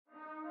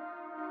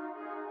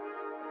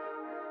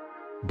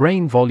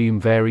Brain volume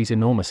varies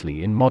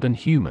enormously in modern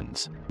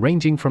humans,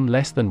 ranging from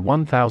less than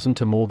 1,000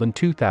 to more than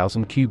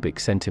 2,000 cubic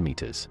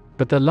centimeters,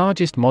 but the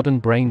largest modern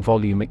brain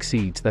volume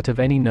exceeds that of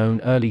any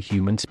known early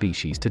human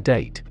species to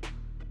date.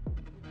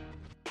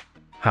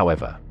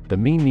 However, the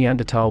mean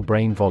Neanderthal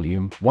brain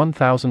volume,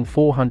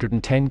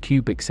 1,410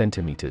 cubic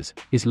centimeters,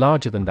 is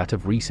larger than that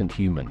of recent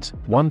humans,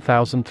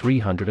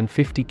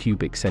 1,350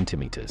 cubic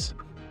centimeters.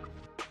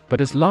 But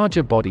as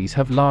larger bodies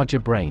have larger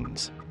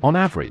brains, on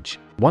average,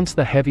 once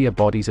the heavier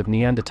bodies of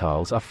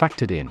Neanderthals are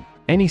factored in,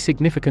 any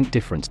significant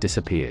difference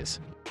disappears.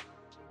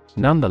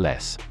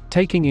 Nonetheless,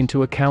 taking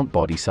into account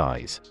body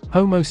size,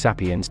 Homo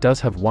sapiens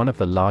does have one of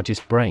the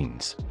largest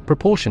brains,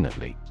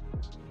 proportionately.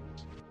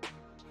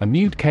 A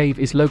mud cave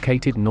is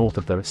located north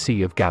of the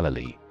Sea of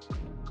Galilee.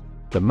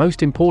 The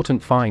most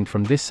important find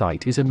from this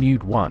site is a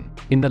mud 1,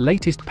 in the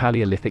latest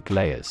Paleolithic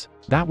layers,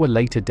 that were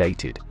later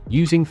dated,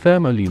 using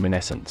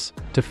thermoluminescence,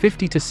 to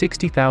 50 to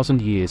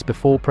 60,000 years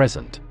before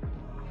present.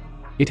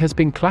 It has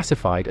been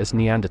classified as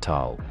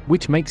Neanderthal,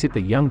 which makes it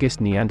the youngest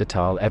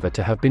Neanderthal ever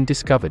to have been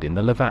discovered in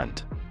the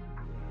Levant.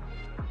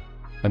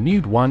 A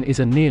mud 1 is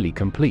a nearly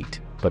complete,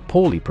 but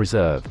poorly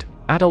preserved,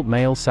 adult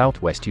male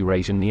Southwest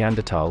Eurasian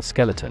Neanderthal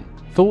skeleton,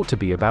 thought to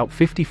be about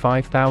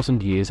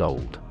 55,000 years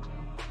old.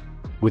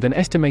 With an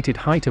estimated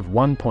height of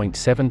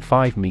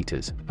 1.75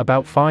 meters,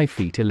 about 5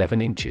 feet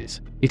 11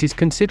 inches, it is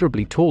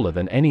considerably taller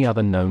than any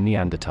other known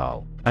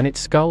Neanderthal, and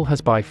its skull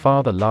has by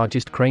far the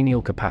largest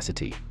cranial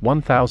capacity,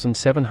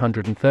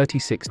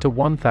 1,736 to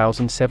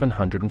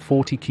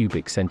 1,740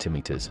 cubic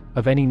centimeters,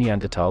 of any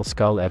Neanderthal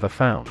skull ever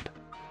found.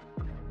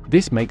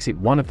 This makes it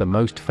one of the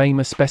most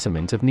famous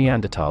specimens of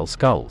Neanderthal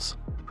skulls.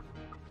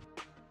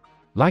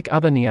 Like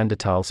other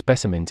Neanderthal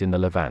specimens in the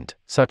Levant,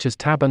 such as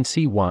Taban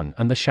C1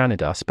 and the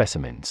Shanidar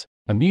specimens,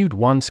 a mud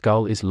 1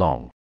 skull is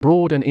long,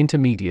 broad and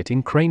intermediate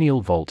in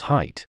cranial vault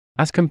height,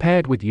 as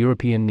compared with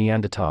European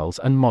Neanderthals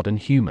and modern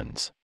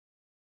humans.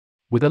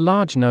 With a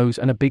large nose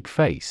and a big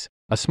face,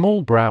 a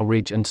small brow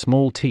ridge and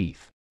small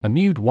teeth, a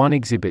mud 1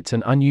 exhibits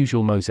an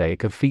unusual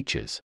mosaic of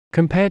features,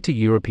 compared to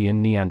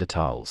European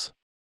Neanderthals.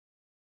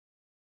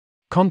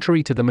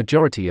 Contrary to the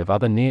majority of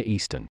other Near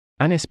Eastern,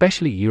 and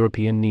especially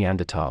European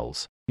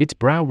Neanderthals, its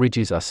brow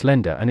ridges are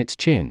slender and its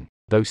chin,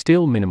 though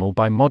still minimal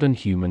by modern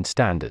human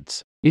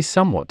standards, is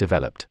somewhat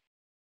developed.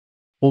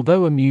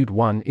 Although a mud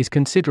 1 is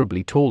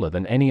considerably taller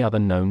than any other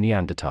known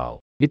Neanderthal,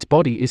 its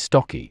body is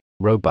stocky,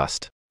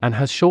 robust, and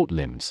has short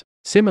limbs,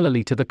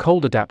 similarly to the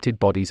cold-adapted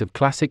bodies of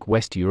classic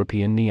West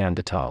European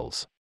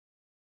Neanderthals.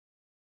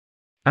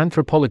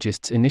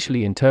 Anthropologists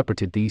initially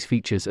interpreted these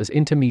features as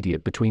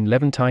intermediate between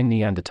Levantine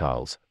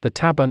Neanderthals, the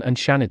Taban and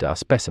Shanidar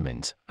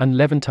specimens, and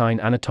Levantine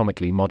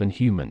anatomically modern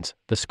humans,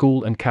 the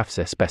School and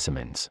Kafse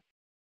specimens.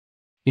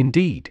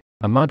 Indeed,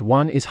 a mud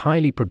 1 is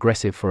highly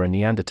progressive for a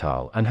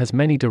Neanderthal and has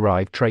many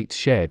derived traits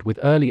shared with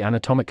early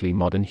anatomically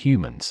modern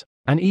humans,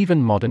 and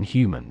even modern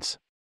humans.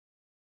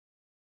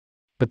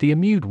 But the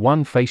mud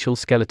 1 facial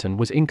skeleton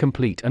was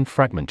incomplete and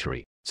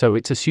fragmentary, so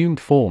its assumed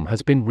form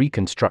has been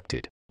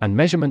reconstructed, and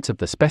measurements of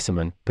the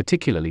specimen,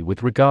 particularly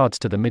with regards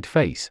to the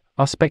midface,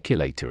 are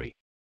speculatory.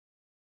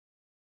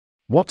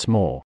 What's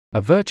more,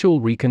 a virtual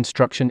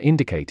reconstruction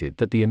indicated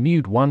that the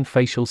mud 1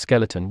 facial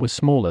skeleton was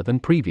smaller than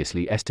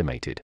previously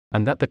estimated,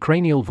 and that the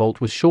cranial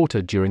vault was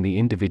shorter during the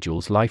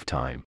individual's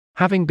lifetime,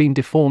 having been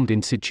deformed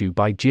in situ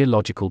by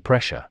geological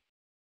pressure.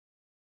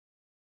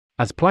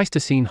 As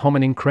Pleistocene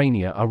hominin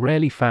crania are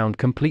rarely found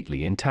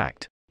completely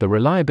intact, the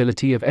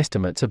reliability of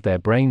estimates of their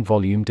brain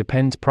volume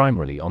depends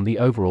primarily on the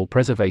overall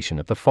preservation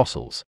of the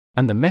fossils,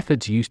 and the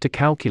methods used to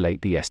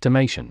calculate the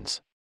estimations.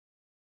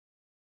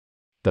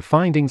 The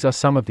findings are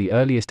some of the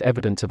earliest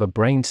evidence of a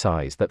brain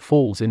size that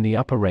falls in the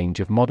upper range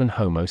of modern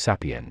Homo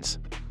sapiens.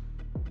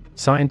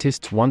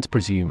 Scientists once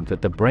presumed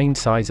that the brain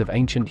size of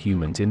ancient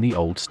humans in the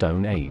Old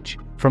Stone Age,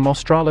 from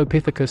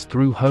Australopithecus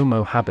through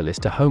Homo habilis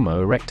to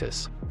Homo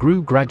erectus,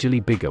 grew gradually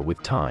bigger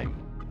with time.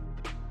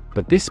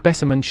 But this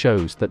specimen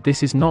shows that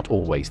this is not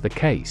always the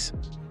case.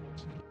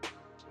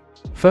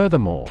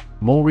 Furthermore,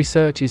 more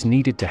research is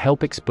needed to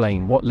help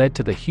explain what led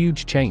to the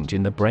huge change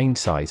in the brain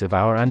size of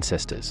our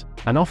ancestors,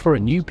 and offer a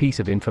new piece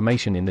of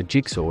information in the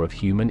jigsaw of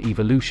human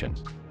evolution.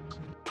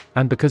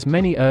 And because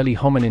many early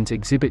hominins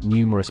exhibit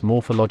numerous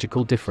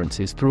morphological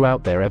differences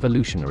throughout their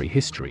evolutionary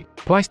history,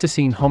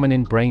 Pleistocene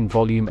hominin brain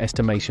volume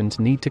estimations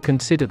need to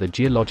consider the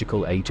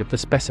geological age of the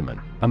specimen,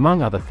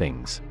 among other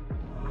things.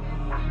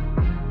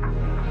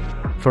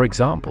 For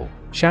example,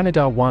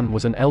 Shanidar 1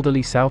 was an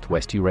elderly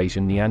Southwest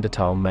Eurasian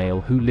Neanderthal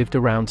male who lived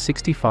around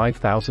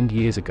 65,000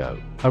 years ago,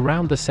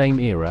 around the same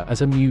era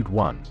as a mud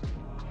 1.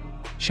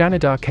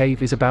 Shanidar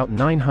Cave is about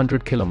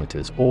 900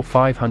 kilometers or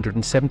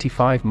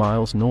 575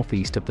 miles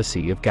northeast of the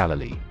Sea of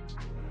Galilee.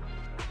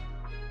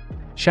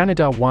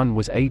 Shanidar 1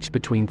 was aged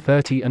between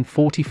 30 and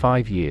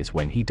 45 years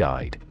when he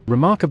died,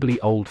 remarkably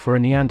old for a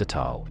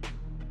Neanderthal.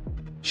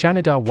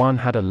 Shanidar 1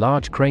 had a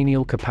large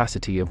cranial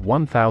capacity of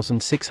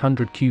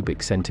 1,600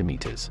 cubic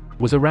centimeters,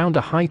 was around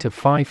a height of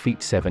 5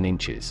 feet 7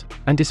 inches,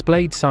 and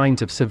displayed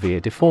signs of severe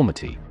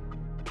deformity.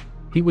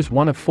 He was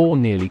one of 4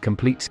 nearly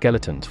complete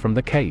skeletons from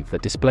the cave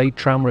that displayed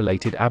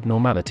trauma-related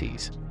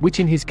abnormalities, which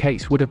in his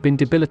case would have been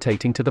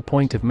debilitating to the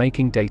point of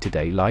making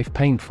day-to-day life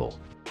painful.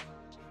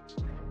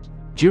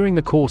 During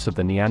the course of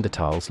the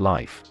Neanderthal's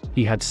life,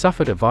 he had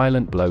suffered a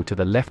violent blow to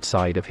the left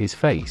side of his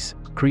face,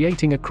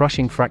 creating a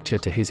crushing fracture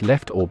to his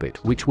left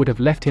orbit which would have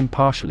left him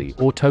partially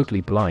or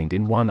totally blind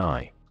in one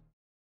eye.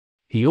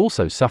 He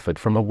also suffered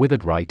from a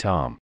withered right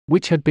arm,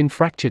 which had been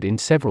fractured in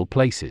several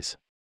places.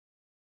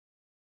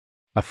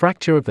 A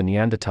fracture of the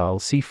Neanderthal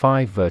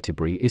C5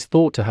 vertebrae is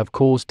thought to have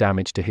caused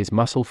damage to his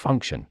muscle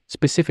function,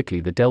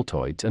 specifically the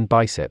deltoids and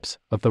biceps,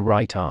 of the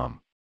right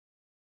arm.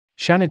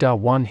 Shanidar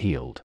 1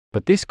 healed,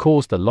 but this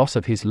caused the loss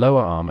of his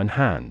lower arm and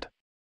hand.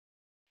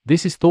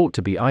 This is thought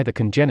to be either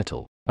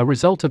congenital, a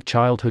result of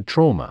childhood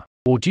trauma,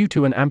 or due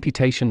to an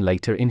amputation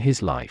later in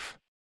his life.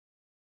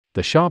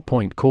 The sharp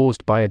point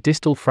caused by a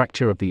distal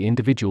fracture of the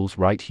individual's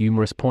right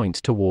humerus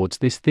points towards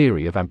this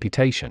theory of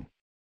amputation.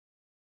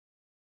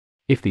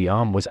 If the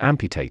arm was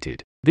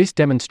amputated, this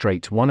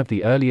demonstrates one of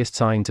the earliest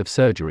signs of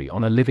surgery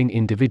on a living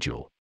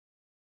individual.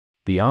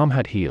 The arm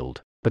had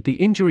healed, but the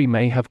injury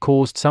may have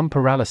caused some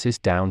paralysis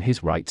down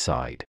his right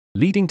side,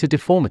 leading to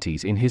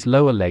deformities in his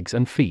lower legs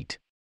and feet.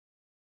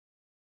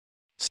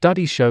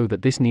 Studies show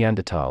that this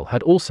Neanderthal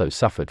had also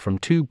suffered from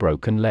 2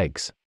 broken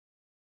legs.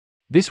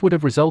 This would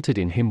have resulted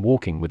in him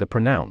walking with a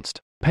pronounced,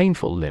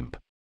 painful limp.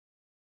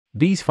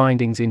 These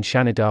findings in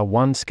Shanidar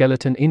 1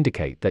 skeleton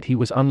indicate that he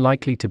was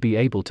unlikely to be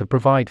able to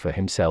provide for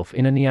himself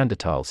in a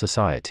Neanderthal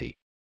society.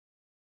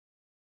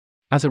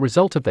 As a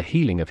result of the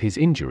healing of his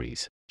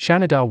injuries,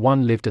 Shanidar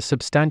 1 lived a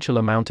substantial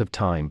amount of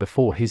time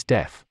before his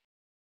death.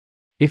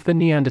 If the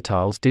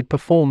Neanderthals did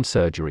perform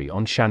surgery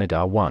on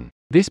Shanidar 1,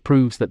 this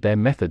proves that their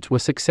methods were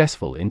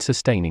successful in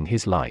sustaining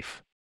his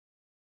life.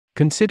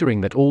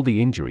 Considering that all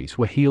the injuries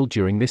were healed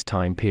during this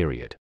time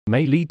period,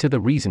 may lead to the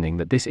reasoning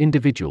that this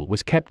individual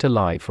was kept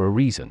alive for a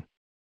reason.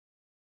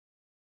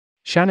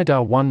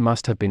 Shanidar 1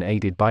 must have been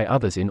aided by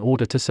others in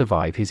order to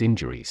survive his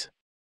injuries.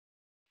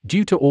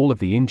 Due to all of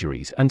the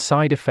injuries and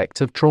side effects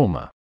of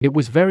trauma, it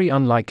was very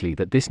unlikely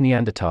that this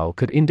Neanderthal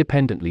could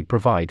independently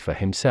provide for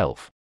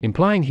himself,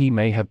 implying he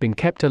may have been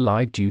kept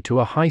alive due to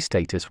a high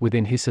status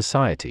within his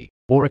society,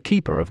 or a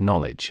keeper of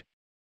knowledge.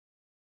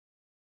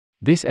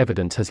 This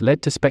evidence has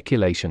led to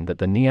speculation that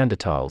the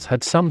Neanderthals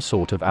had some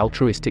sort of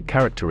altruistic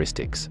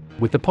characteristics,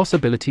 with the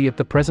possibility of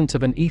the presence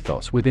of an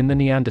ethos within the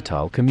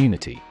Neanderthal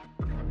community.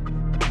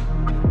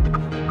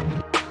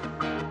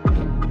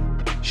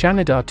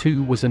 Shanidar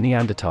 2 was a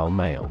Neanderthal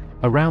male,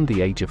 around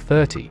the age of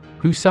 30,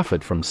 who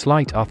suffered from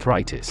slight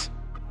arthritis.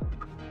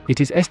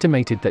 It is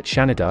estimated that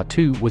Shanidar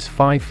 2 was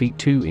 5 feet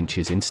 2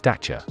 inches in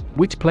stature,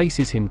 which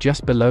places him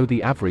just below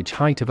the average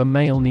height of a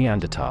male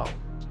Neanderthal.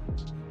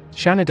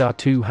 Shanidar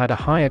 2 had a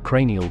higher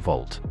cranial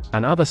vault,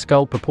 and other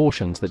skull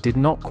proportions that did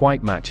not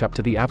quite match up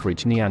to the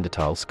average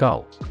Neanderthal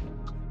skull.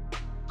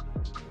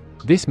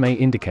 This may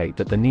indicate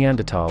that the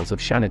Neanderthals of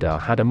Shanidar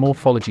had a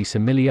morphology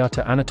similar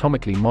to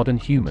anatomically modern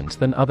humans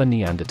than other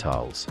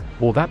Neanderthals,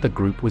 or that the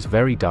group was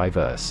very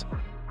diverse.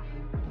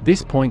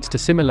 This points to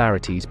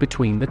similarities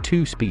between the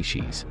 2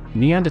 species,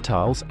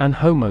 Neanderthals and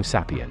Homo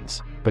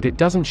sapiens, but it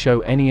doesn't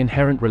show any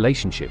inherent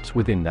relationships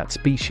within that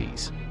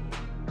species.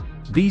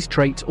 These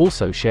traits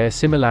also share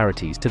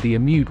similarities to the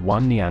Amud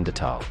 1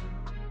 Neanderthal.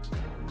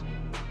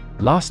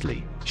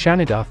 Lastly,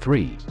 Shanidar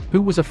 3, who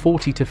was a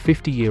 40 to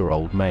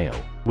 50-year-old male,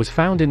 was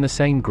found in the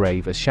same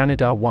grave as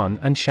Shanidar 1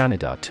 and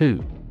Shanidar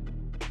 2.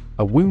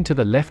 A wound to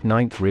the left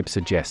 9th rib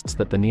suggests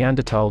that the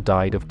Neanderthal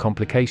died of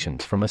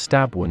complications from a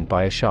stab wound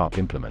by a sharp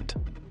implement.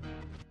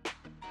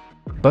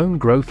 Bone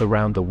growth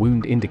around the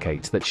wound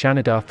indicates that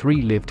Shanidar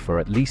 3 lived for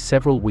at least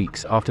several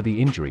weeks after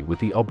the injury with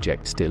the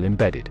object still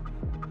embedded.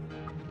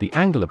 The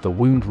angle of the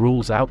wound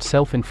rules out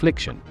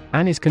self-infliction,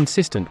 and is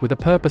consistent with a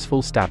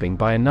purposeful stabbing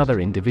by another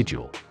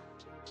individual.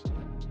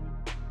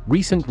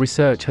 Recent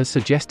research has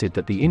suggested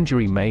that the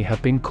injury may have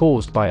been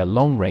caused by a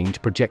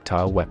long-range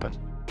projectile weapon.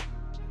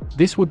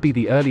 This would be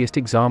the earliest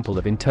example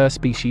of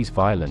interspecies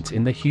violence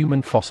in the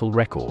human fossil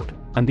record,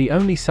 and the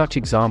only such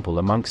example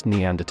amongst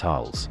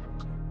Neanderthals.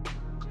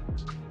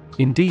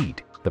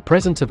 Indeed, the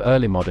presence of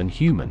early modern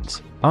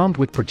humans, armed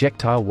with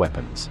projectile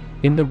weapons,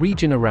 in the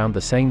region around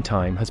the same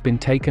time has been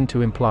taken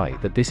to imply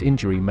that this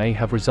injury may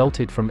have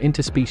resulted from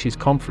interspecies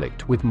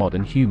conflict with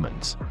modern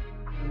humans.